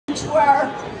to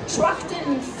our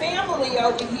Trachten family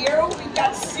over here. We've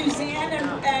got Suzanne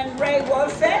and Ray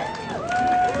Wolfett,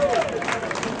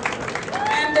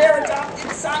 and their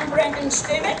adopted son, Brendan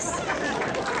Stimix,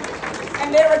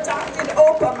 and their adopted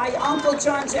Opa, my Uncle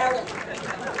John Jelly.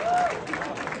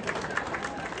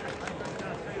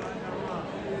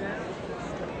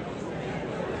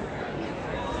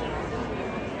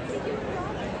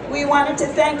 We wanted to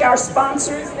thank our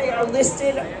sponsors. They are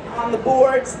listed on the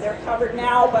boards. They're covered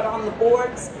now, but on the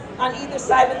boards on either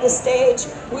side of the stage.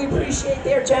 We appreciate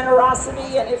their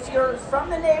generosity, and if you're from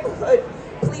the neighborhood,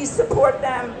 please support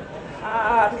them.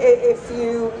 If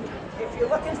you're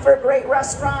looking for a great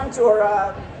restaurant or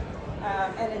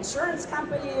an insurance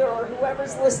company or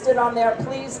whoever's listed on there,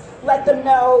 please let them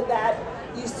know that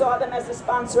you saw them as a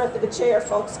sponsor at the Gottscheer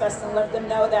Volksfest, and let them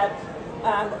know that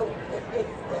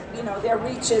you know, their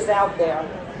reach is out there.